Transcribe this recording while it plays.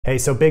Hey,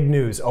 so big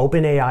news.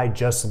 OpenAI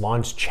just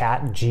launched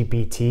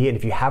ChatGPT, and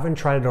if you haven't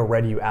tried it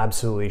already, you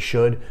absolutely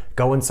should.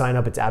 Go and sign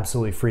up. It's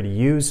absolutely free to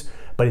use.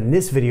 But in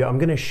this video, I'm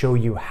going to show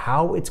you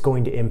how it's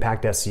going to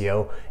impact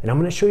SEO, and I'm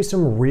going to show you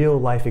some real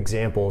life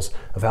examples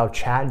of how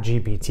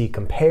ChatGPT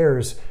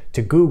compares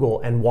to Google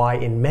and why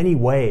in many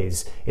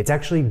ways it's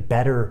actually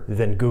better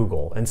than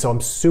Google. And so I'm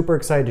super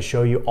excited to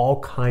show you all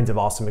kinds of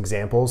awesome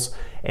examples.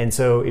 And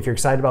so if you're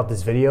excited about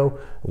this video,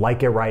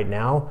 like it right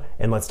now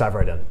and let's dive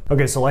right in.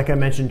 Okay, so like I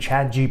mentioned,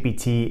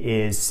 ChatGPT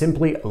is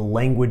simply a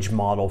language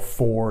model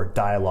for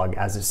dialogue,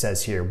 as it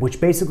says here, which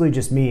basically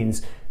just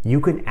means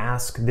you can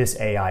ask this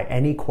AI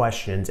any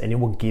questions and it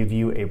will give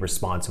you a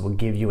response. It will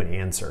give you an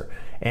answer.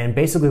 And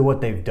basically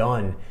what they've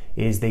done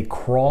is they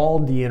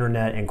crawled the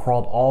internet and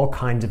crawled all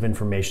kinds of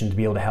information to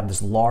be able to have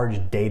this large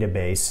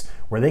database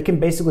where they can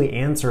basically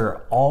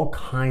answer all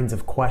kinds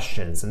of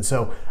questions. And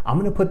so I'm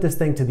going to put this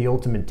thing to the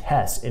ultimate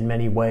test in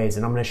many ways,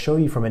 and I'm going to show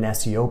you from an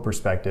SEO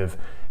perspective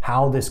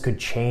how this could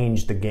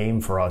change the game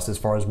for us as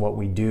far as what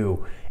we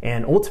do.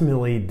 And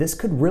ultimately, this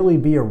could really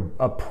be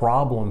a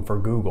problem for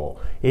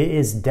Google. It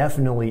is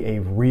definitely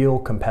a real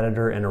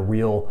competitor and a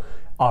real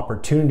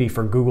opportunity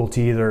for Google to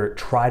either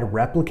try to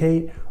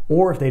replicate,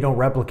 or if they don't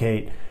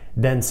replicate,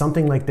 then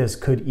something like this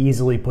could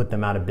easily put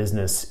them out of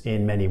business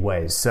in many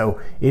ways. So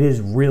it is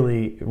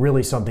really,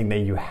 really something that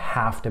you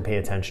have to pay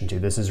attention to.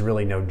 This is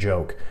really no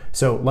joke.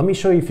 So let me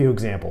show you a few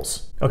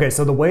examples. Okay,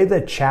 so the way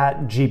that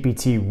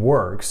ChatGPT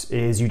works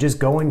is you just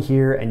go in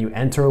here and you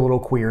enter a little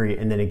query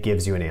and then it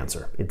gives you an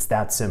answer. It's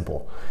that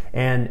simple.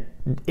 And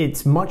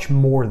it's much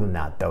more than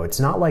that though.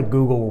 It's not like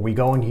Google where we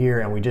go in here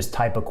and we just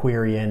type a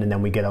query in and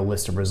then we get a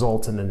list of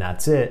results and then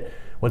that's it.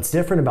 What's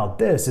different about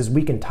this is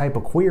we can type a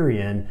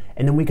query in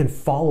and then we can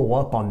follow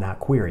up on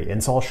that query.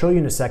 And so I'll show you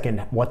in a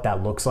second what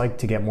that looks like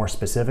to get more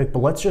specific,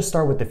 but let's just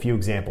start with a few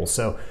examples.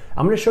 So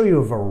I'm going to show you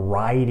a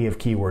variety of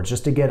keywords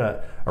just to get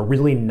a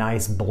really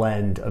nice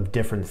blend of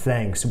different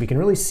things so we can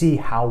really see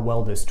how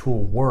well this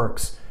tool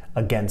works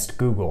against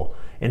Google.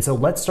 And so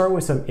let's start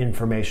with some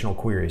informational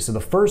queries. So the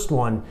first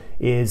one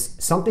is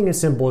something as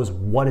simple as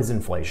what is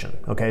inflation?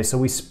 Okay, so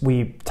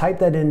we type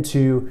that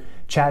into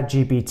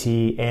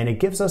ChatGPT and it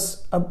gives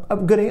us a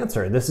good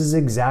answer. This is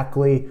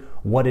exactly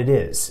what it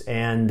is.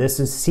 And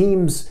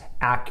seems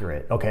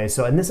accurate. Okay,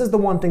 so and this is the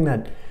one thing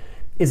that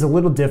is a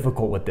little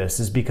difficult with this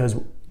is because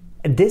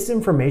this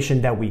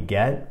information that we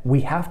get,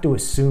 we have to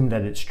assume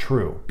that it's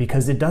true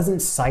because it doesn't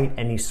cite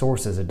any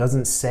sources. It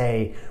doesn't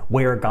say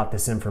where it got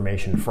this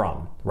information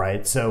from,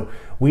 right? So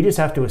we just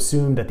have to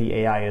assume that the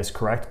AI is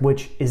correct,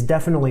 which is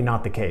definitely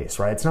not the case,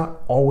 right? It's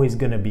not always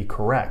going to be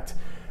correct,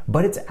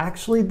 but it's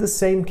actually the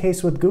same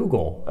case with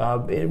Google.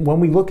 When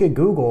we look at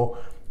Google,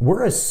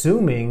 we're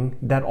assuming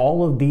that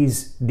all of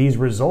these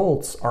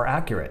results are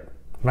accurate,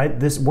 right?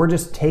 We're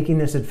just taking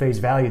this at face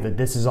value that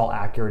this is all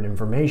accurate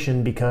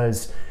information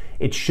because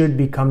it should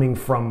be coming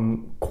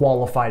from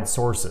qualified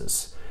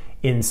sources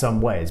in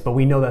some ways, but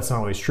we know that's not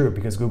always true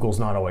because Google's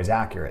not always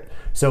accurate.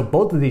 So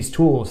both of these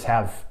tools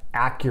have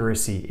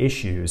accuracy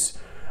issues,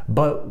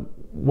 but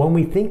when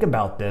we think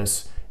about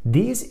this,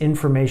 these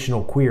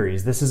informational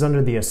queries, this is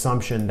under the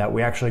assumption that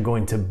we're actually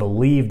going to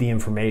believe the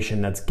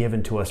information that's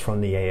given to us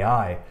from the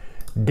AI.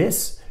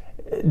 This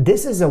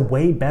is a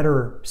way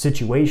better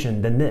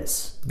situation than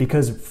this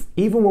because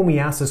even when we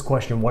ask this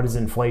question, what is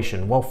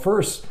inflation? Well,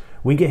 first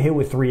we get hit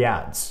with 3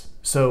 ads.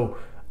 So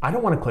I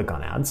don't want to click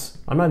on ads.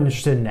 I'm not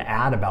interested in an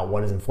ad about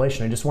what is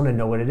inflation. I just want to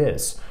know what it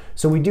is.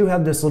 So we do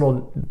have this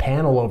little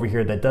panel over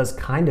here that does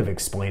kind of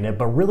explain it,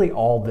 but really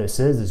all this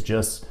is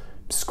just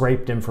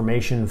scraped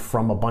information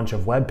from a bunch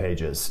of web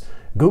pages.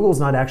 Google's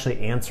not actually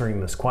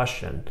answering this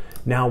question.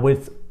 Now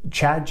with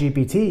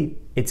ChatGPT,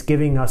 it's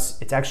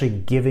actually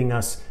giving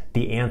us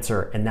the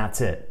answer and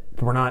that's it.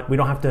 We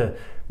don't have to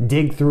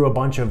dig through a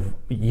bunch of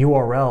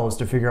URLs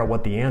to figure out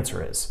what the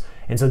answer is.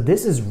 And so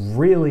this is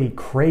really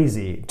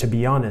crazy, to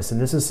be honest. And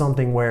this is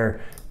something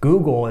where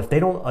Google, if they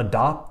don't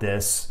adopt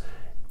this,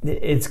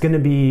 it's going to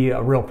be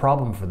a real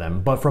problem for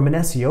them. But from an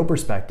SEO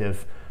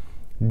perspective,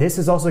 this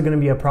is also going to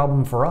be a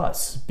problem for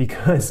us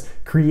because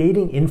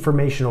creating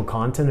informational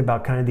content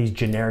about kind of these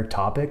generic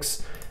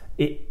topics,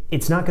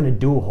 it's not going to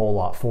do a whole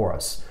lot for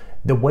us.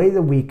 The way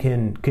that we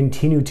can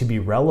continue to be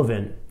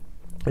relevant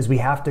is we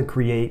have to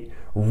create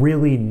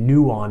really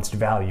nuanced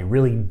value,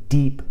 really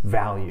deep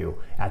value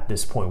at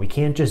this point. We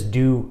can't just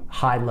do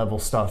high level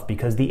stuff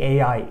because the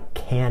AI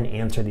can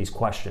answer these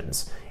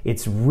questions.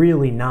 It's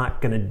really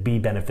not going to be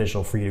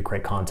beneficial for you to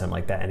create content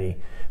like that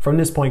from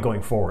this point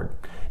going forward.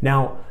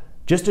 Now,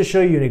 just to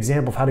show you an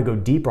example of how to go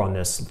deeper on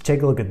this,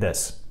 take a look at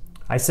this.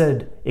 I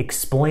said,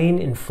 explain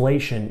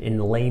inflation in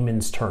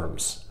layman's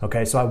terms.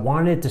 Okay, so I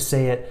wanted to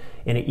say it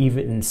in an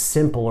even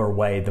simpler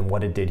way than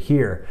what it did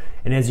here.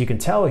 And as you can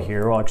tell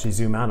here, I'll actually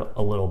zoom out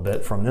a little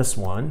bit from this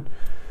one.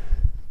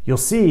 You'll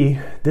see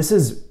this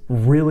is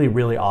really,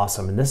 really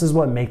awesome. And this is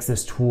what makes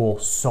this tool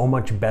so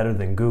much better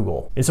than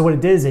Google. And so what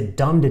it did is it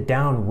dumbed it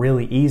down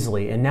really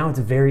easily. And now it's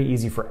very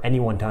easy for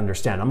anyone to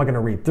understand. I'm not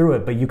gonna read through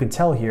it, but you can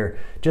tell here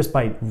just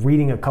by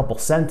reading a couple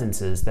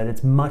sentences that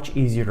it's much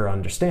easier to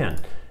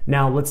understand.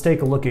 Now let's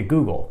take a look at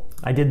Google.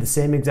 I did the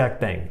same exact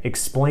thing,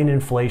 explain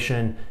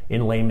inflation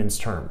in layman's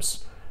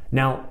terms.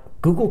 Now,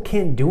 Google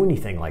can't do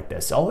anything like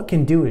this. All it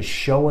can do is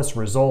show us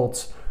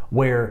results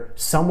where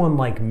someone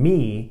like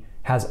me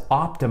has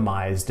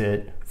optimized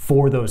it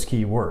for those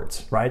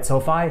keywords, right? So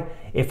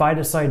if I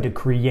decide to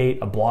create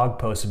a blog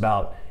post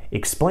about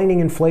explaining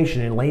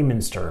inflation in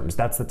layman's terms,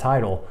 that's the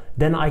title,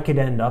 then I could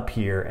end up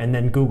here and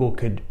then Google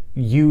could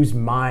use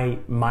my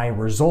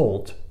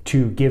result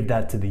to give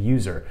that to the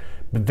user.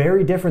 But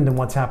very different than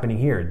what's happening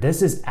here.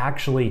 This is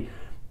actually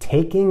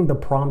taking the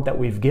prompt that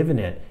we've given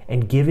it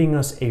and giving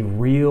us a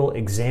real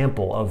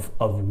example of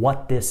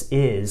what this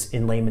is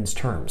in layman's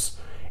terms.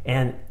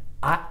 And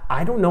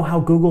I don't know how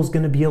Google's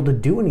going to be able to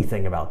do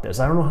anything about this.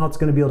 I don't know how it's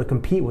going to be able to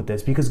compete with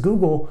this, because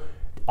Google,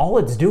 all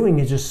it's doing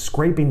is just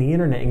scraping the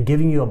internet and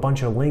giving you a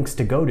bunch of links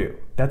to go to.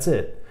 That's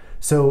it.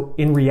 So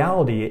in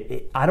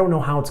reality, I don't know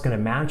how it's going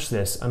to match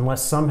this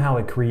unless somehow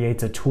it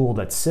creates a tool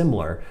that's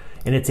similar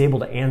and it's able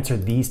to answer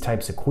these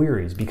types of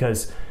queries,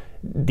 because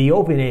the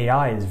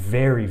OpenAI is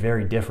very,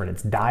 very different.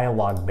 It's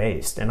dialogue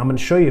based. And I'm going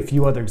to show you a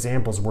few other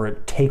examples where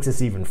it takes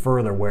us even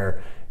further,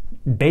 where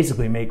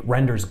basically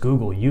renders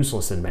Google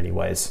useless in many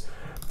ways.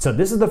 So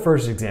this is the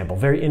first example,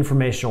 very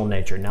informational in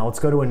nature. Now let's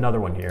go to another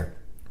one here.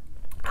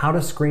 How to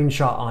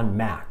screenshot on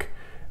Mac.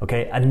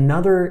 Okay,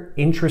 another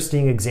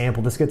interesting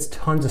example. This gets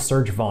tons of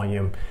search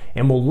volume,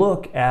 and we'll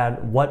look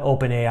at what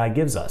OpenAI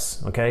gives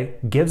us. Okay,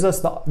 gives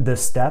us the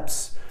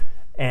steps,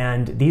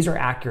 and these are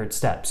accurate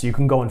steps. You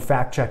can go and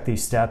fact check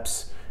these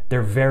steps.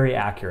 They're very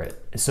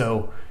accurate.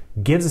 So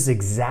gives us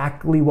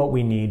exactly what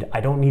we need. I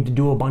don't need to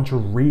do a bunch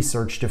of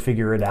research to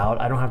figure it out.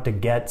 I don't have to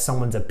get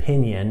someone's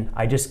opinion.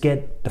 I just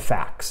get the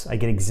facts. I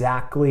get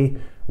exactly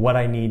what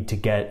I need to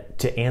get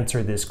to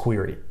answer this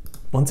query.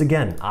 Once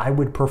again, I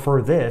would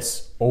prefer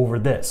this over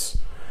this.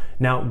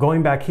 Now,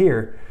 going back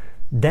here,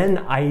 then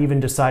I even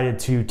decided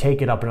to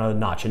take it up another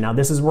notch. And now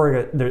this is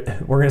where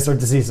we're gonna start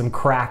to see some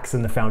cracks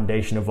in the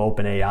foundation of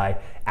OpenAI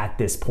at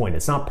this point.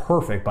 It's not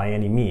perfect by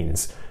any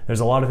means.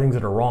 There's a lot of things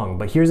that are wrong,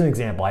 but here's an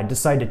example. I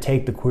decided to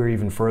take the query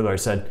even further. I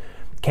said,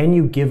 can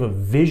you give a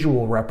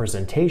visual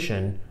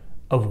representation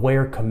of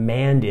where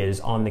command is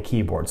on the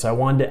keyboard? So I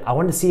wanted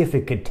to see if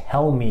it could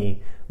tell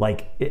me,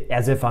 like,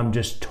 as if I'm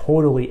just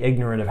totally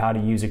ignorant of how to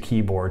use a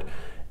keyboard,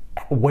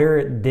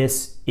 where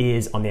this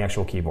is on the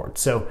actual keyboard.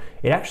 So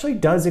it actually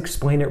does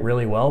explain it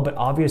really well, but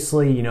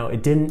obviously, you know,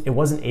 it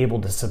wasn't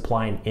able to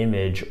supply an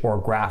image or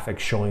a graphic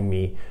showing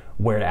me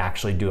where to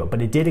actually do it,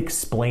 but it did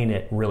explain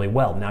it really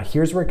well. Now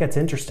here's where it gets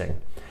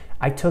interesting.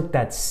 I took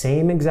that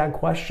same exact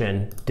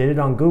question, did it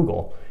on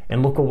Google,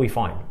 and look what we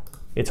find.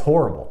 It's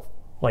horrible,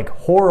 like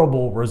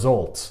horrible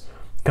results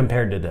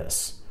compared to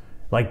this.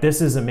 Like,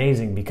 this is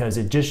amazing because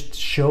it just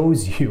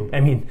shows you, I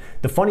mean,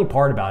 the funny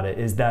part about it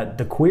is that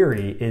the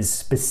query is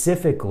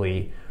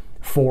specifically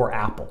for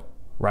Apple,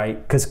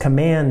 right? Because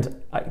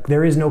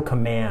there is no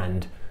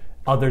command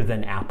other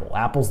than Apple.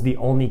 Apple's the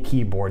only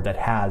keyboard that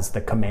has the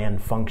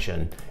command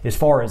function, as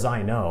far as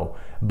I know.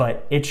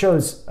 But it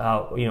shows,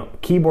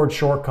 keyboard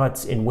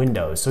shortcuts in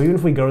Windows. So even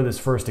if we go to this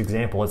first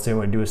example, let's say we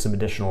want to do some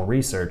additional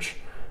research.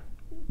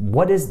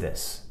 What is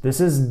this? This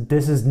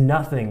is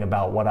nothing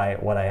about what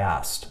I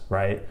asked,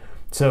 right?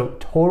 So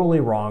totally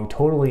wrong,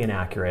 totally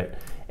inaccurate.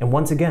 And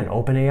once again,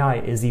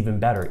 OpenAI is even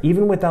better.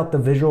 Even without the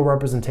visual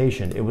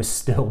representation, it was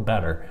still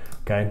better,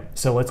 okay?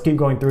 So let's keep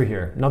going through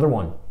here. Another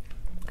one,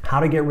 how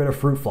to get rid of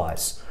fruit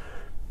flies.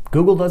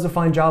 Google does a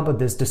fine job of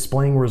this,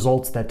 displaying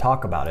results that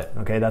talk about it,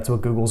 okay? That's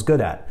what Google's good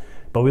at.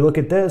 But we look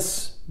at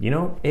this,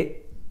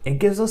 it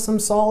gives us some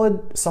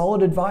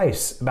solid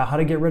advice about how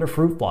to get rid of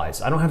fruit flies.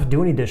 I don't have to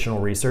do any additional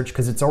research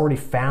because it's already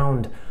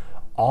found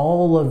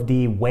all of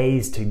the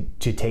ways to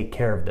take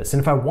care of this.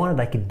 And if I wanted,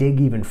 I could dig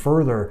even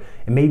further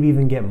and maybe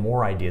even get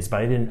more ideas,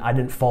 but I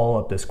didn't follow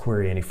up this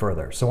query any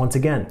further. So once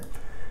again,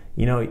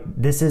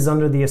 this is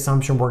under the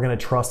assumption we're going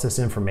to trust this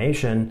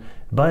information,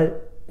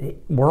 but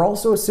we're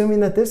also assuming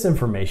that this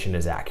information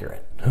is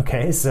accurate.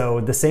 Okay, so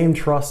the same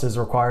trust is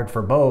required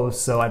for both.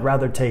 So I'd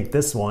rather take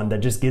this one that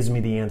just gives me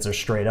the answer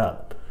straight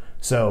up.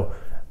 So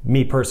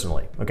me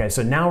personally. Okay,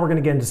 so now we're going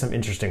to get into some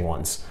interesting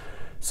ones.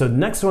 So the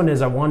next one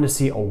is I wanted to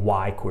see a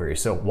why query.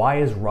 So why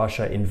is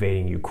Russia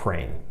invading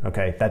Ukraine?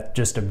 Okay, that's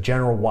just a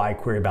general why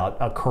query about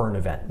a current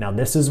event. Now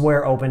this is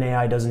where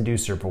OpenAI doesn't do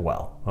super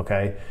well,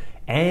 okay?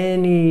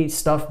 Any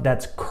stuff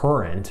that's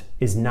current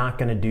is not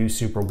gonna do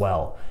super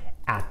well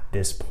at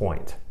this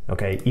point,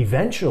 okay?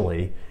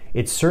 Eventually,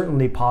 it's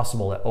certainly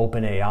possible that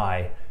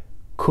OpenAI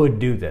could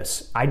do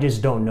this. I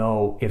just don't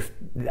know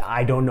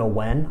I don't know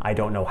when, I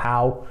don't know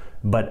how,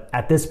 but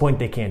at this point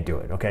they can't do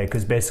it, okay?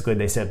 Because basically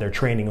they said their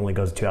training only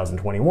goes to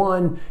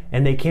 2021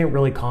 and they can't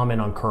really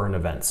comment on current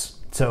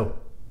events. So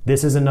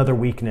this is another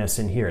weakness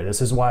in here.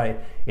 This is why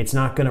it's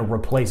not gonna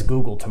replace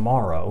Google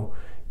tomorrow.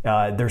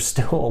 There's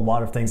still a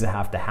lot of things that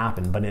have to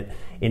happen, but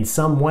in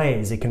some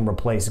ways it can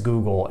replace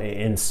Google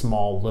in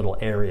small little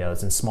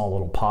areas, in small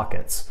little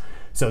pockets.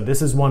 So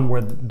this is one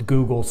where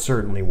Google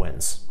certainly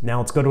wins. Now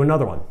let's go to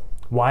another one.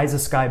 Why is the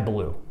sky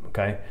blue?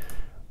 Okay.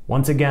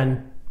 Once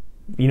again,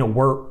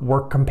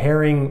 we're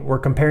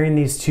comparing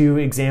these two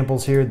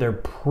examples here. They're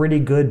pretty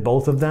good,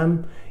 both of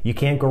them. You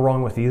can't go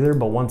wrong with either,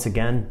 but once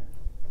again,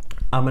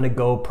 I'm gonna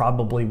go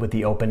probably with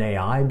the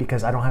OpenAI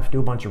because I don't have to do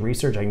a bunch of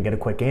research. I can get a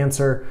quick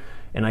answer,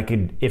 and I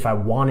could, if I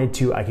wanted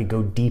to, I could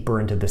go deeper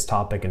into this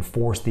topic and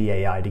force the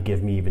AI to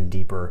give me even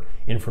deeper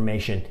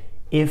information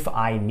if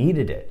I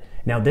needed it.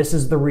 Now, this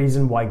is the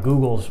reason why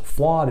Google's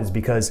flawed, is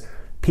because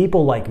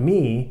people like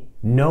me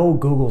know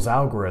Google's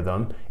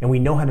algorithm and we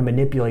know how to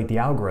manipulate the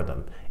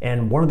algorithm.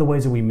 And one of the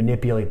ways that we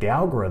manipulate the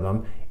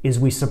algorithm is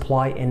we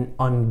supply an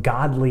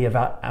ungodly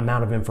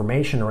amount of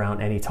information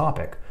around any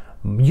topic,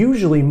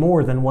 usually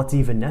more than what's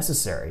even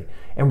necessary.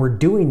 And we're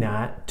doing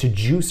that to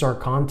juice our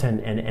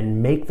content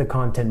and make the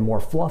content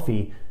more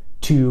fluffy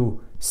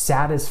to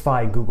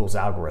satisfy Google's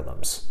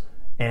algorithms.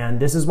 And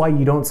this is why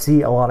you don't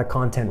see a lot of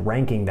content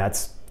ranking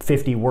that's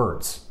 50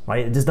 words,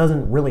 right? It just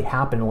doesn't really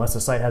happen unless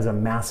the site has a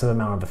massive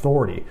amount of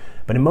authority.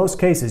 But in most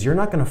cases, you're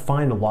not going to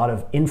find a lot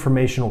of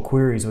informational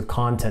queries with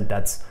content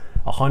that's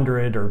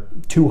 100 or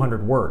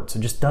 200 words. It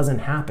just doesn't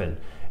happen.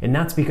 And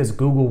that's because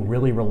Google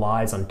really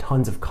relies on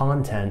tons of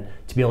content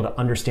to be able to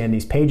understand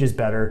these pages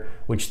better,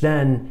 which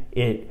then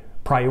it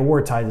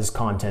prioritizes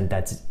content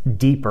that's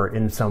deeper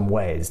in some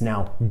ways.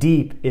 Now,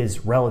 deep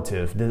is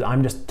relative.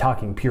 I'm just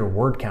talking pure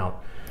word count.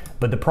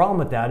 But the problem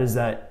with that is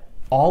that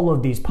all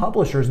of these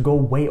publishers go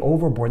way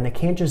overboard, and they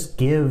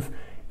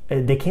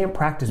can't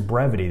practice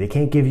brevity. They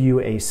can't give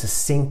you a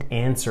succinct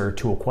answer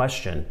to a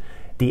question.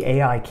 The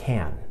AI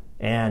can.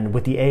 And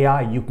with the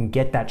AI, you can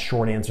get that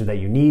short answer that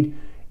you need.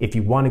 If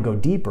you want to go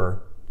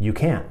deeper, you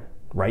can,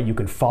 right? You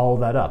can follow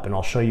that up, and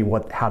I'll show you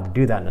how to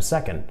do that in a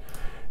second.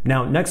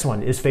 Now, next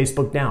one is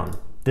Facebook down.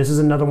 This is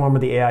another one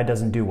where the AI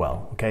doesn't do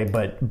well, okay?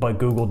 But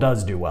Google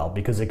does do well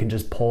because it can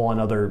just pull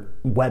on other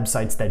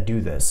websites that do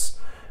this.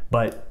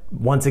 But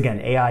once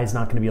again, AI is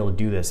not going to be able to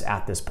do this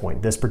at this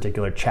point. This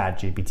particular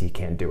ChatGPT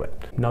can't do it.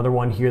 Another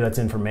one here that's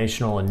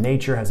informational in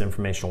nature, has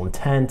informational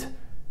intent.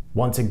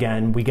 Once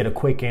again, we get a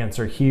quick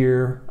answer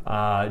here.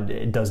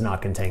 It does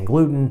not contain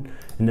gluten.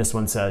 And this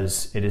one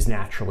says it is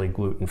naturally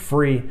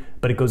gluten-free,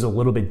 but it goes a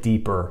little bit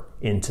deeper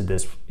into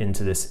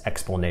this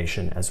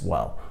explanation as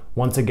well.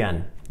 Once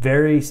again,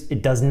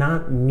 it does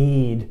not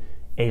need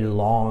a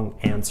long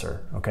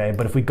answer, okay?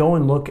 But if we go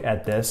and look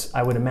at this,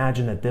 I would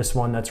imagine that this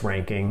one that's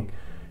ranking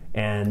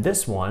and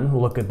this one,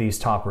 we'll look at these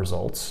top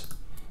results.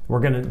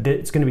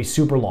 It's gonna be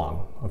super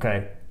long,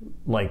 okay?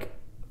 Like,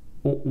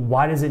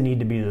 why does it need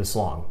to be this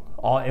long?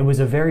 It was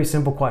a very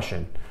simple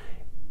question.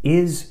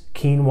 Is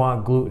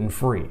quinoa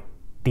gluten-free?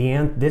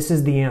 This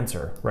is the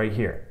answer right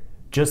here.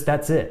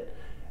 That's it.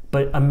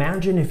 But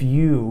imagine if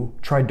you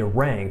tried to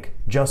rank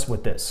just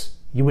with this.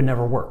 You would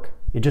never work.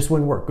 It just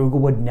wouldn't work. Google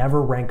would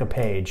never rank a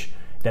page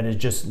that is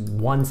just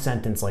one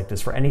sentence like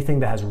this for anything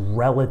that has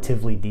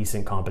relatively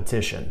decent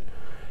competition.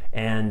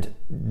 And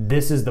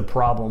this is the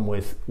problem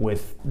with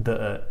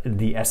the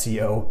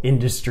SEO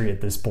industry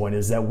at this point,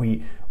 is that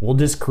we'll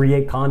just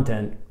create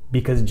content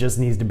because it just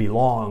needs to be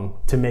long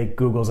to make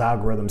Google's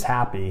algorithms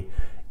happy.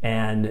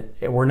 And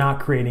we're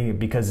not creating it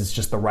because it's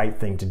just the right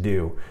thing to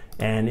do.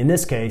 And in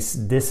this case,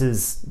 this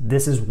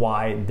is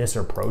why this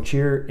approach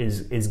here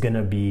is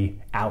gonna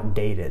be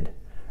outdated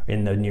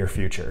in the near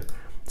future.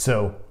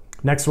 So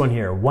next one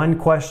here, when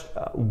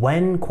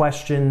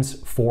questions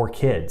for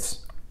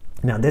kids.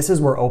 Now, this is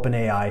where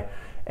OpenAI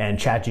and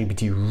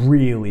ChatGPT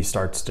really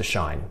starts to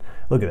shine.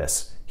 Look at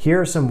this.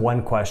 Here are some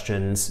when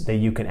questions that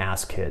you can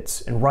ask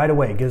kids. And right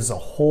away, it gives us a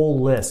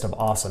whole list of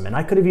awesome. And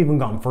I could have even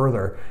gone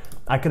further.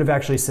 I could have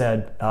actually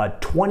said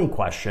 20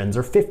 questions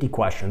or 50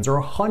 questions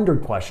or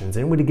 100 questions.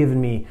 And it would have given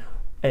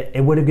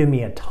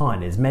me a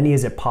ton, as many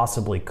as it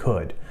possibly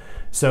could.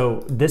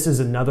 So this is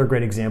another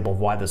great example of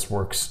why this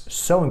works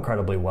so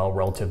incredibly well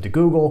relative to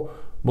Google.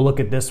 We'll look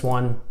at this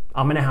one.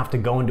 I'm gonna have to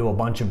go into a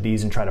bunch of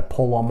these and try to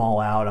pull them all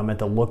out. I'm going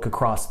to look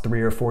across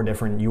 3 or 4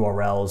 different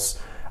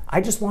URLs. I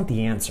just want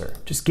the answer.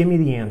 Just give me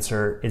the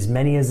answer, as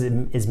many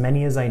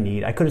as I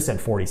need. I could have said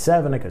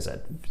 47, I could have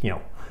said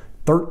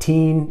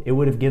 13, it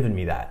would have given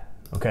me that,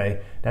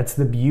 okay? That's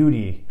the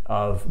beauty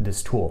of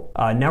this tool.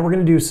 Now we're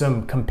gonna do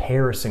some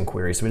comparison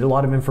queries. So we did a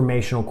lot of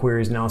informational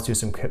queries, now let's do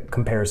some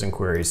comparison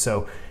queries.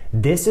 So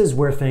this is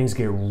where things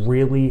get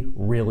really,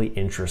 really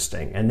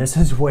interesting. And this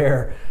is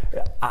where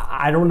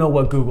I don't know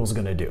what Google's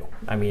gonna do.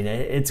 I mean,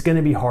 it's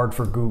gonna be hard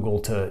for Google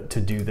to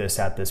do this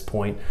at this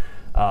point,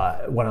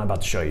 what I'm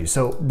about to show you.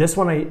 So this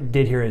one I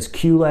did here is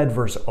QLED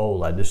versus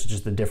OLED. This is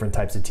just the different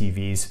types of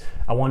TVs.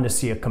 I wanted to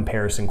see a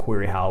comparison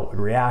query, how it would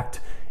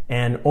react.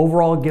 And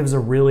overall, it gives a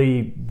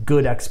really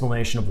good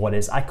explanation of what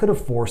is. I could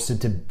have forced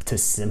it to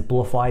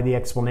simplify the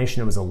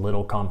explanation. It was a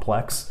little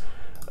complex.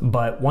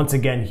 But once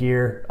again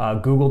here,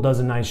 Google does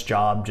a nice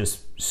job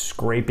just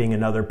scraping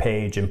another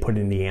page and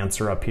putting the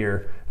answer up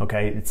here.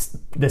 Okay, it's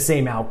the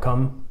same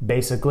outcome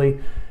basically.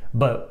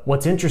 But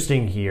what's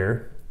interesting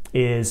here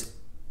is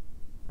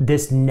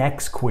this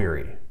next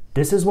query.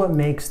 This is what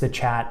makes the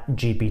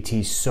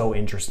ChatGPT so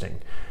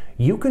interesting.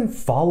 You can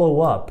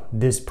follow up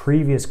this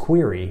previous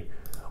query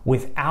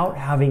without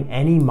having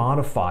any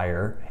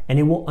modifier and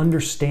it will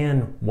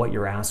understand what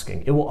you're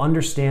asking. It will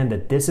understand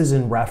that this is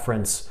in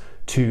reference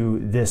to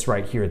this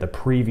right here, the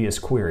previous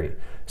query.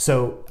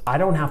 So I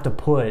don't have to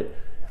put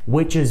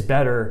which is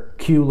better,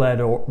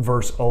 QLED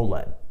versus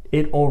OLED.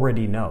 It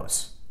already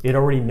knows. It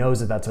already knows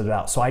that that's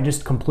about. So I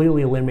just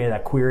completely eliminated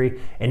that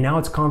query, and now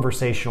it's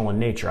conversational in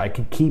nature. I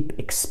could keep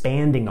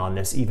expanding on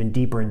this even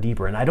deeper and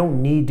deeper, and I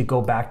don't need to go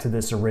back to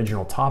this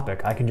original topic.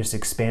 I can just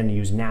expand and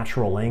use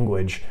natural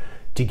language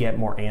to get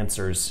more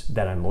answers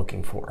that I'm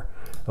looking for.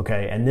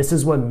 Okay, and this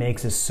is what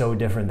makes us so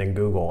different than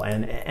Google,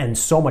 and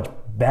so much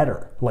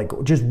better, like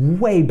just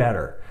way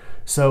better.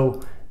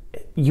 So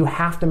you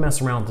have to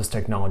mess around with this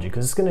technology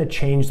because it's going to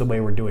change the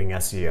way we're doing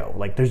SEO.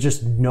 Like, there's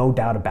just no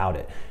doubt about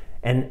it.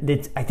 And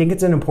I think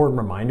it's an important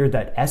reminder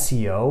that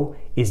SEO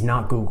is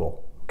not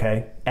Google,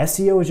 okay?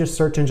 SEO is just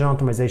search engine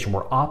optimization.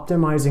 We're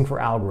optimizing for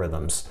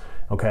algorithms,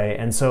 okay?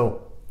 And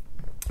so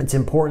it's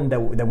important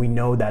that we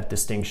know that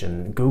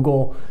distinction.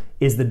 Google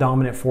is the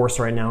dominant force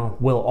right now,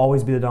 will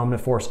always be the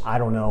dominant force, I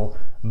don't know.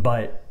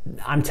 But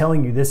I'm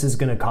telling you, this is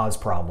gonna cause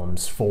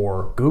problems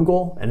for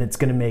Google, and it's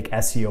gonna make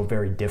SEO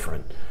very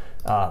different.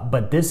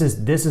 But this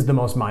is the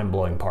most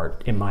mind-blowing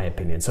part, in my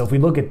opinion. So if we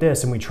look at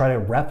this and we try to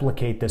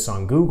replicate this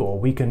on Google,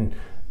 we can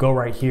go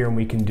right here and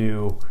we can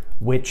do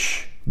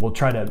which, we'll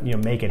try to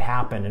make it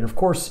happen. And of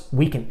course,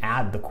 we can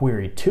add the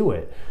query to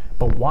it.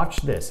 But watch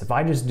this. If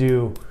I just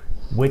do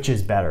which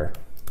is better,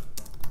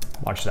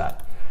 watch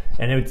that.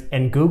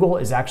 And Google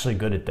is actually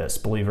good at this,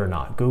 believe it or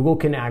not. Google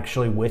can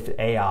actually, with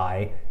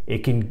AI,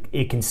 it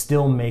can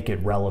still make it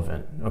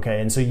relevant.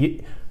 Okay, and so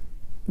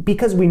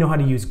because we know how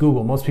to use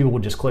Google, most people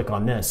would just click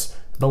on this.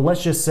 But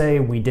let's just say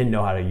we didn't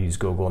know how to use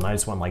Google and I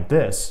just went like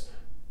this.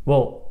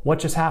 Well, what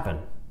just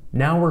happened?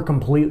 Now we're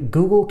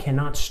Google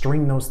cannot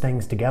string those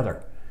things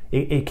together.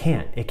 It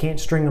can't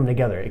string them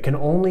together. It can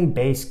only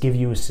give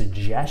you a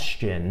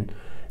suggestion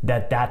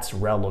that that's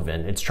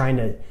relevant. It's trying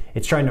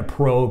to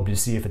probe to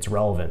see if it's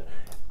relevant.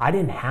 I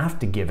didn't have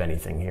to give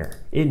anything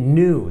here. It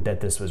knew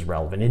that this was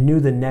relevant. It knew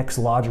the next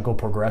logical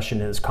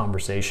progression in this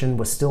conversation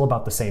was still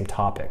about the same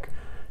topic.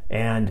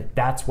 And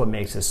that's what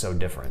makes us so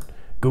different.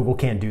 Google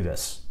can't do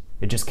this.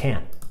 It just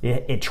can't.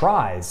 It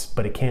tries,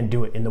 but it can't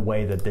do it in the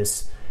way that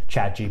this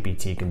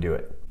ChatGPT can do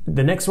it.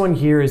 The next one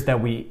here is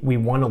that we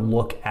want to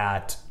look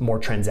at more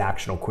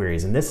transactional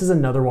queries. And this is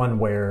another one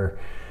where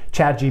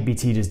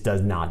ChatGPT just does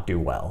not do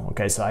well.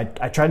 Okay, so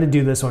I tried to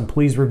do this one.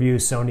 Please review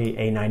Sony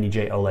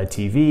A90J OLED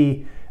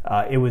TV.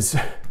 It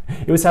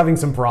was having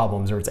some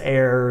problems. There was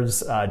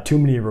errors, too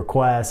many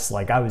requests.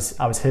 Like I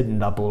was hitting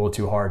it up a little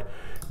too hard.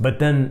 But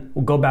then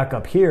we'll go back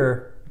up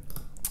here,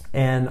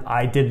 and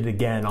I did it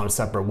again on a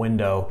separate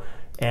window,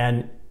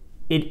 and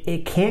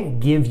it can't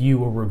give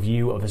you a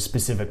review of a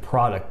specific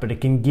product, but it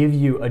can give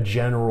you a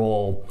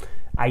general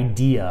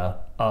idea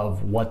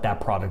of what that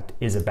product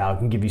is about. It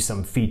can give you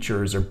some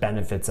features or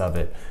benefits of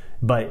it,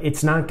 but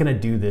it's not going to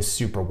do this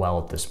super well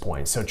at this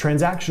point. So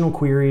transactional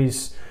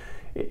queries,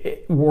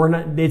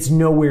 it's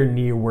nowhere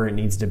near where it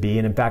needs to be.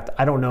 And in fact,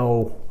 I don't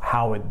know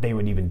how they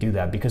would even do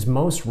that, because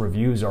most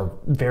reviews are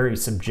very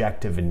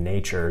subjective in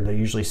nature. They're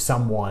usually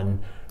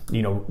someone,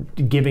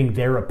 giving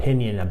their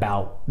opinion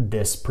about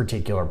this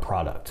particular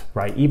product,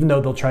 right? Even though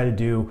they'll try to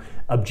do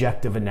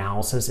objective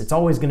analysis, it's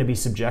always going to be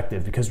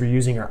subjective because we're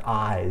using our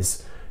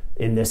eyes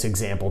in this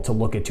example to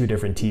look at two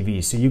different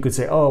TVs. So you could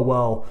say, oh,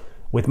 well,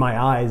 with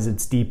my eyes,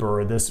 it's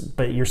deeper or this,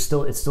 but it's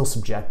still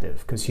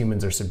subjective because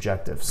humans are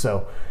subjective.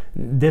 So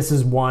this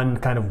is one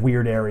kind of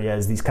weird area,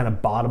 is these kind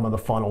of bottom of the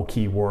funnel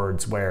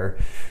keywords where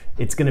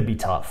it's going to be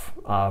tough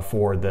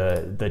for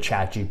the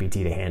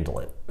ChatGPT to handle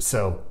it.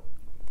 So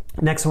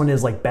next one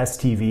is like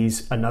best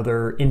TVs,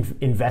 another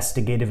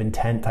investigative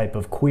intent type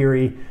of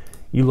query.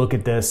 You look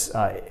at this,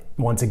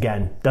 once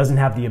again, doesn't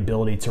have the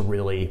ability to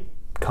really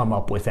come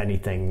up with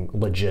anything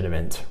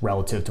legitimate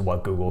relative to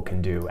what Google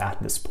can do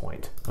at this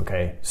point.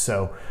 Okay,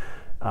 so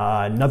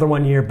another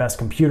one here, best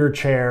computer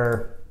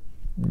chair,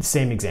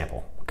 same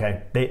example.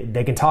 Okay,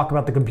 they can talk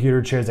about the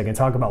computer chairs, they can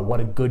talk about what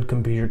a good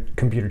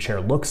computer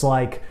chair looks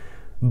like,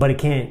 but it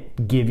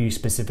can't give you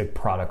specific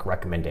product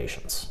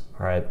recommendations.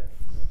 All right,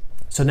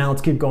 so now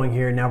let's keep going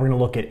here. Now we're going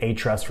to look at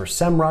Ahrefs for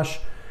SEMrush.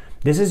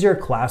 This is your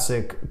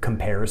classic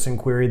comparison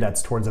query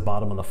that's towards the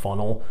bottom of the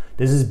funnel.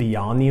 This is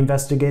beyond the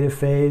investigative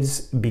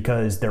phase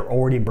because they're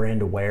already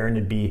brand aware,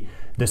 and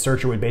the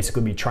searcher would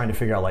basically be trying to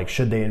figure out, like,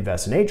 should they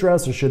invest in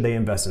Ahrefs or should they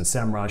invest in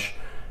SEMrush?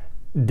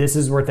 This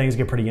is where things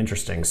get pretty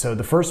interesting. So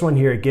the first one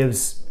here, it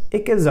gives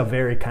a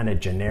very kind of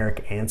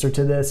generic answer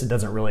to this. It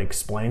doesn't really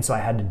explain, so I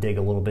had to dig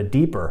a little bit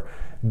deeper.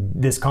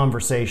 This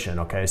conversation,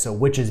 okay, so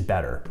which is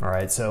better? All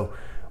right, so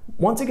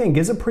once again,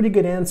 gives a pretty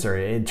good answer.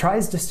 It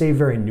tries to stay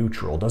very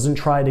neutral. It doesn't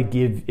try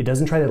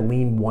to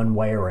lean one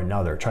way or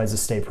another. It tries to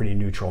stay pretty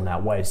neutral in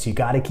that way. So you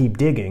got to keep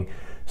digging.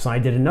 So I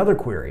did another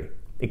query.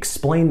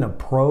 Explain the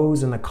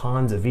pros and the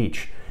cons of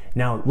each.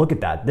 Now look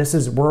at that. This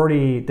is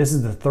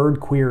the third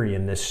query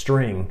in this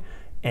string,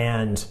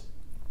 and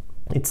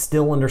it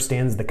still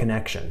understands the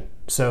connection.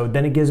 So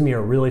then it gives me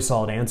a really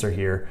solid answer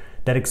here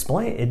that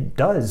it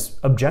does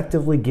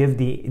objectively give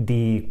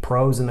the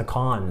pros and the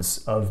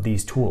cons of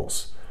these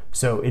tools.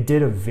 So it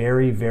did a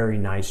very, very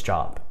nice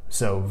job.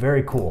 So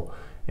very cool.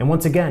 And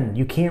once again,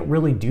 you can't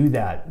really do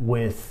that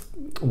with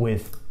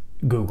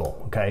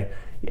Google, okay?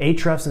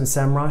 Ahrefs and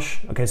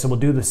SEMrush, okay, so we'll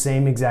do the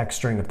same exact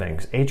string of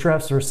things.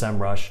 Ahrefs or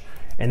SEMrush,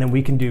 and then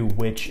we can do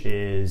which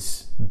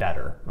is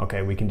better,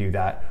 okay? We can do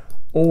that,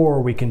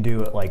 or we can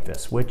do it like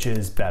this, which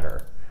is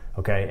better,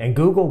 okay? And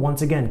Google,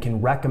 once again,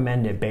 can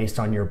recommend it based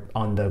on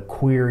the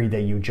query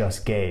that you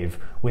just gave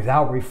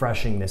without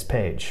refreshing this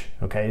page,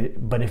 okay?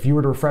 But if you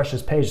were to refresh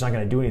this page, it's not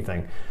gonna do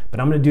anything. But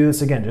I'm gonna do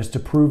this again just to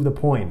prove the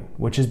point,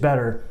 which is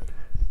better.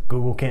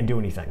 Google can't do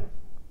anything.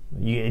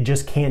 It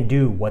just can't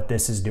do what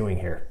this is doing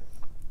here.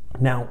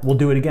 Now, we'll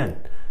do it again.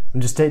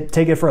 And just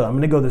take it further. I'm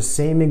gonna go the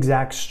same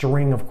exact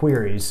string of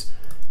queries,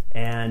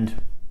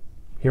 and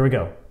here we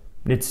go.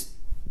 It's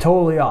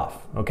totally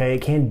off, okay?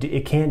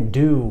 It can't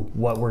do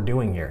what we're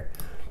doing here.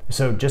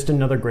 So just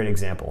another great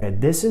example. Okay,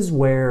 this is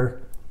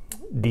where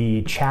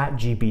the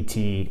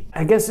ChatGPT,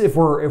 I guess if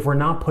we're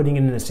not putting it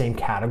in the same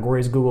category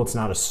as Google, it's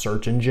not a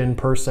search engine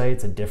per se,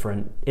 it's a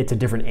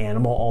different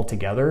animal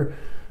altogether.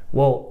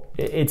 Well,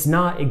 it's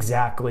not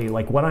exactly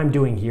like what I'm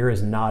doing here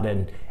is not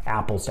an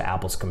apples to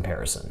apples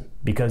comparison,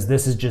 because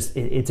this is just,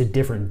 it's a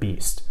different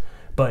beast.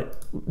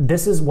 But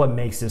this is what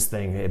makes this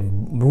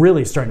thing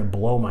really starting to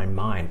blow my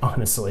mind,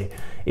 honestly,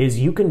 is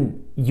you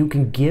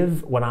can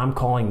give what I'm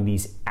calling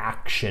these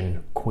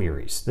action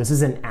queries. This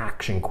is an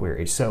action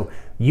query. So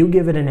you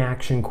give it an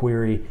action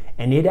query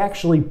and it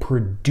actually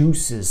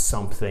produces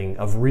something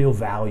of real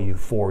value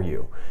for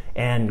you.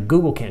 And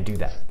Google can't do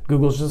that.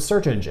 Google's just a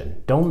search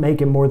engine. Don't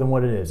make it more than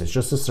what it is. It's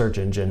just a search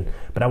engine.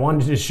 But I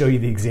wanted to just show you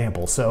the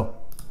example. So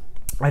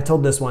I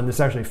told this is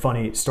actually a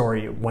funny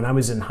story. When I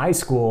was in high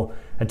school,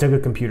 I took a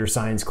computer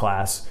science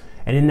class,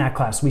 and in that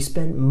class, we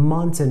spent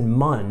months and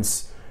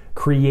months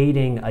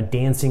creating a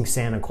dancing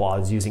Santa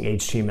Claus using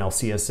HTML,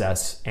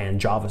 CSS,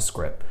 and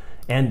JavaScript.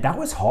 And that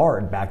was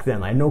hard back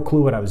then. I had no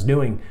clue what I was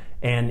doing,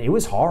 and it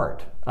was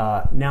hard.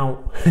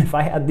 Now, if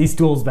I had these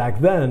tools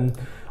back then,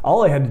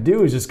 all I had to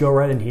do was just go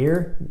right in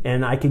here,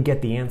 and I could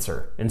get the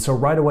answer. And so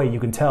right away, you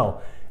can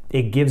tell,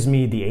 it gives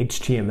me the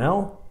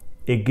HTML,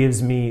 it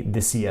gives me the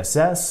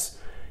CSS,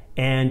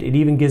 and it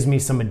even gives me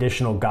some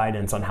additional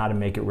guidance on how to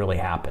make it really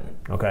happen,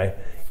 okay?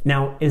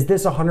 Now, is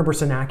this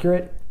 100%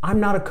 accurate? I'm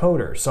not a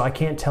coder, so I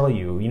can't tell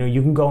you. You know,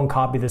 you can go and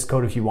copy this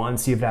code if you want and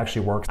see if it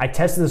actually works. I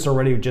tested this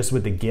already just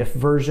with the GIF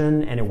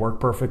version and it worked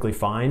perfectly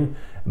fine.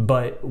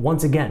 But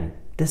once again,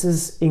 this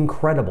is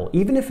incredible.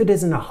 Even if it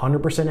isn't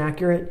 100%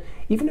 accurate,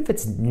 even if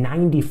it's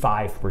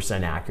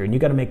 95% accurate, and you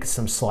gotta make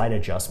some slight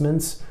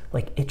adjustments,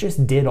 like it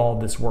just did all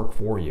this work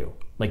for you.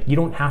 Like you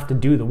don't have to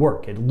do the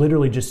work. It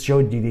literally just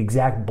showed you the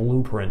exact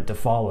blueprint to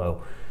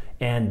follow.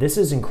 And this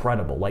is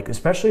incredible, like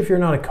especially if you're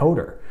not a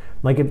coder.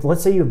 Like if,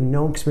 let's say you have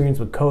no experience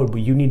with code,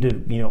 but you need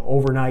to, you know,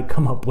 overnight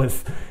come up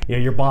with, you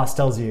know, your boss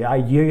tells you,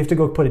 you have to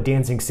go put a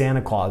dancing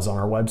Santa Claus on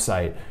our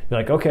website. You're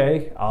like,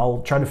 okay,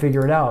 I'll try to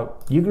figure it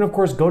out. You can of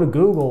course go to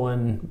Google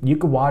and you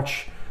could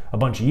watch a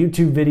bunch of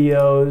YouTube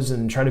videos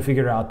and try to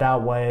figure it out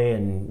that way.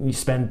 And you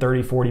spend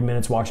 30, 40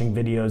 minutes watching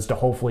videos to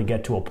hopefully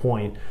get to a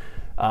point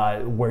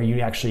where you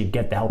actually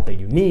get the help that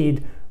you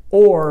need,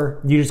 or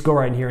you just go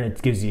right in here and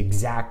it gives you the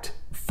exact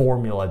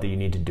formula that you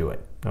need to do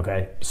it,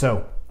 okay?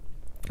 So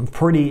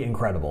pretty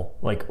incredible,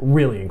 like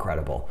really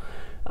incredible.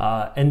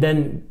 And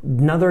then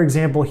another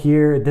example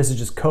here, this is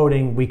just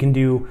coding. It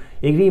can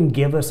even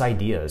give us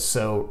ideas.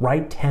 So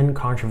write 10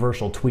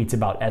 controversial tweets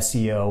about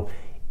SEO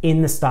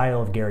in the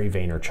style of Gary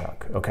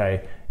Vaynerchuk,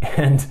 okay?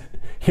 And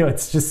you know,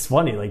 it's just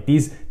funny, like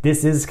this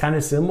is kind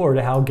of similar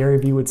to how Gary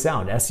Vee would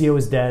sound. SEO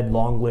is dead,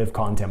 long live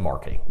content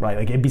marketing, right?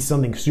 Like it'd be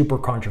something super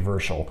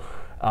controversial.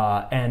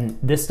 And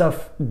this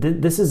stuff,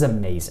 this is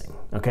amazing,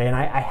 okay? And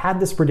I had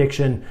this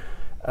prediction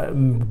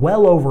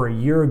well over a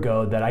year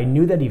ago that I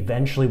knew that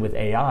eventually with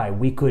AI,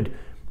 we could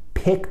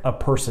pick a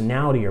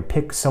personality or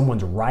pick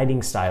someone's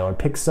writing style or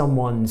pick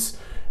someone's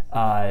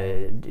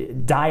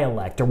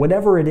dialect or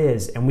whatever it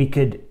is, and we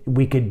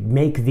could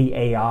make the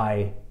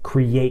AI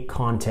create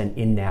content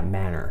in that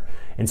manner.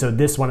 And so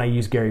this one I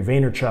used Gary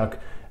Vaynerchuk,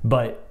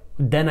 but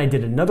then I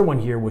did another one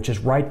here, which is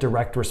write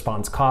direct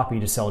response copy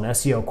to sell an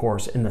SEO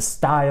course in the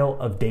style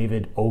of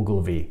David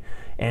Ogilvy.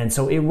 And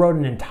so it wrote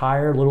an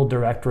entire little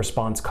direct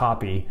response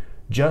copy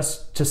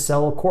just to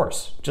sell a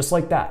course, just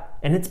like that.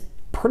 And it's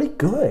pretty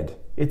good.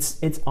 It's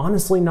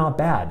honestly not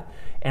bad.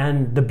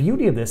 And the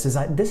beauty of this is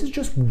this is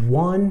just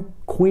one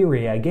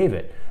query I gave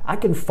it. I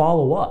can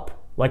follow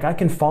up. Like I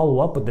can follow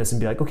up with this and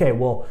be like, okay,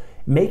 well,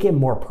 make it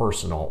more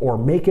personal or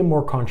make it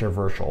more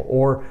controversial,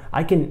 or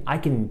I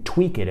can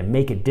tweak it and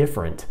make it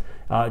different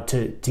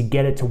to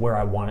get it to where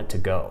I want it to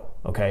go.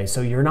 Okay,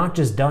 so you're not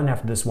just done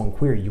after this one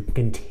query. You can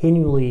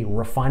continually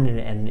refine it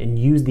and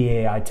use the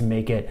AI to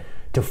make it,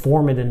 to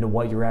form it into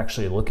what you're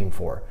actually looking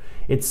for.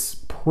 It's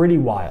pretty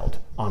wild,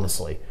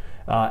 honestly.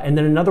 And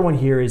then another one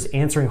here is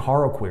answering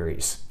Haro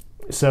queries.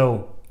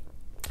 So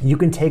you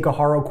can take a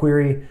Haro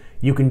query,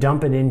 you can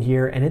dump it in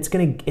here, and it's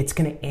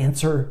gonna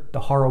answer the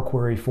Haro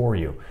query for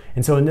you.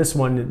 And so in this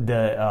one,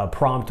 the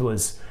prompt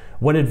was,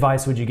 what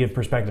advice would you give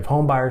prospective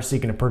home buyers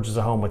seeking to purchase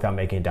a home without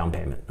making a down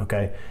payment?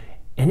 Okay.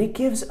 And it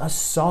gives a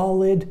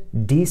solid,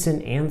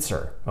 decent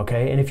answer.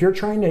 Okay. And if you're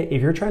trying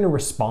to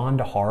respond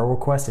to horror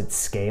requests at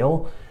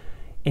scale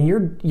and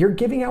you're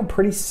giving out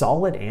pretty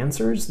solid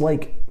answers,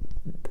 like,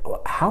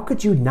 how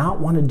could you not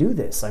want to do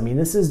this? I mean,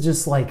 this is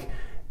just like,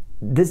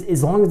 this,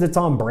 as long as it's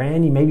on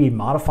brand, you maybe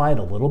modify it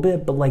a little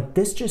bit, but like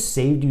this just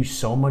saved you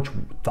so much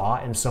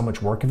thought and so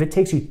much work. If it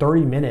takes you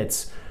 30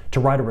 minutes to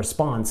write a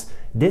response,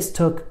 this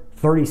took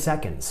 30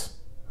 seconds.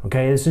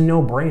 Okay, it's a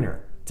no-brainer.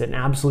 It's an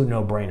absolute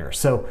no-brainer.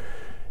 So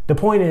the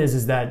point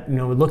is that, you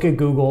know, look at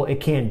Google, it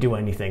can't do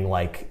anything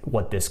like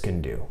what this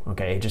can do.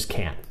 Okay, it just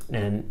can't.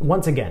 And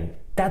once again,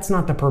 that's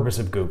not the purpose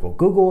of Google.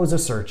 Google is a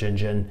search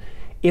engine.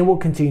 It will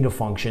continue to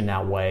function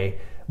that way.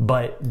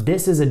 But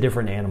this is a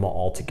different animal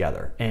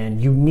altogether,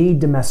 and you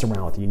need to mess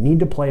around with it. You need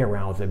to play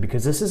around with it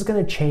because this is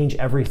going to change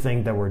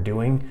everything that we're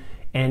doing,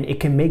 and it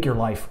can make your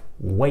life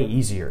way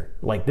easier.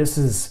 Don't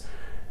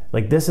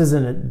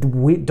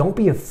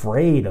be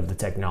afraid of the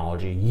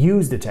technology.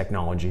 Use the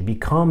technology.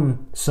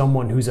 Become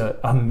someone who's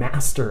a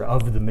master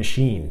of the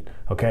machine.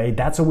 Okay,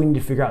 that's what we need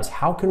to figure out: is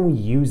how can we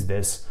use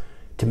this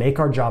to make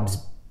our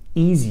jobs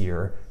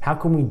easier? How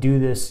can we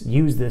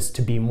use this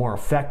to be more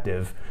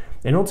effective,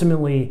 and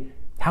ultimately,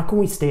 how can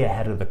we stay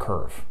ahead of the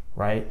curve,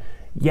 right?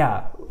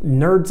 Yeah,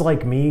 nerds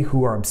like me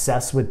who are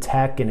obsessed with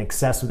tech and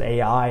obsessed with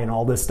AI and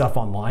all this stuff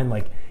online,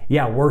 like,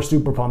 yeah, we're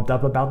super pumped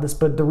up about this,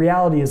 but the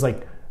reality is,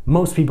 like,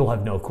 most people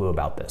have no clue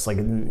about this. Like,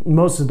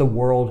 most of the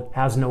world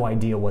has no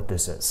idea what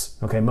this is,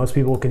 okay? Most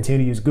people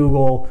continue to use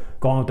Google,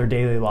 go on with their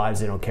daily lives,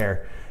 they don't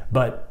care.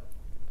 But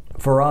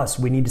for us,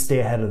 we need to stay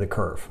ahead of the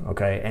curve,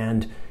 okay?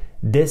 And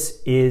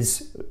this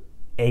is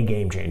a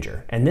game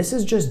changer. And this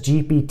is just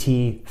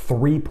GPT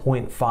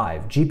 3.5.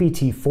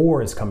 GPT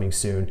 4 is coming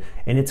soon,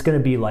 and it's going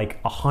to be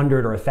like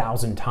 100 or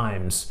 1,000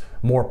 times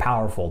more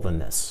powerful than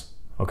this.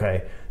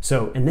 Okay.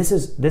 So, and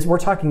we're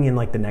talking in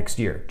like the next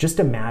year. Just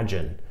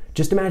imagine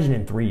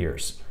in 3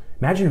 years,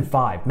 imagine in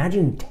 5,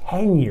 imagine in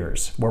 10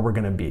 years where we're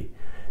going to be.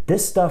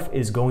 This stuff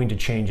is going to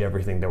change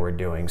everything that we're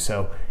doing.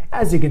 So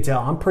as you can tell,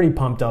 I'm pretty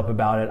pumped up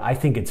about it. I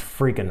think it's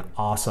freaking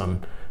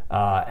awesome.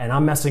 And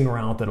I'm messing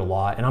around with it a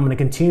lot, and I'm going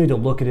to continue to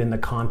look at it in the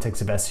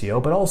context of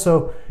SEO, but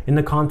also in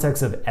the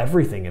context of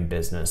everything in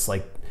business.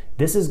 Like,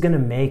 this is going to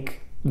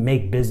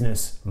make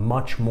business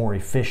much more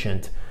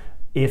efficient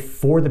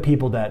for the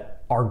people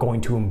that are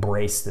going to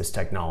embrace this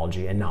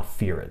technology and not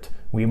fear it.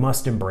 We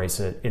must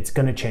embrace it. It's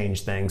going to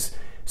change things.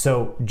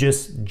 So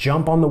just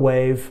jump on the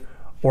wave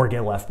or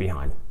get left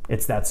behind.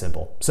 It's that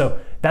simple. So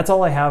that's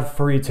all I have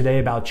for you today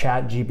about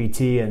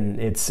ChatGPT and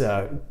its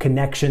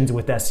connections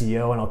with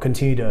SEO, and I'll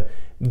continue to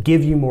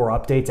give you more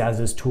updates as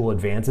this tool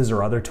advances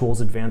or other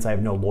tools advance. I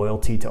have no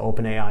loyalty to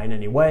OpenAI in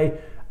any way.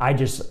 I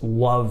just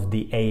love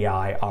the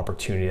AI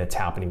opportunity that's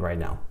happening right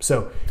now.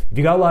 So if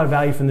you got a lot of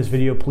value from this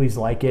video, please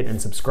like it and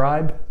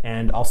subscribe,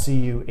 and I'll see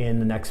you in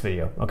the next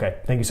video. Okay,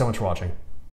 thank you so much for watching.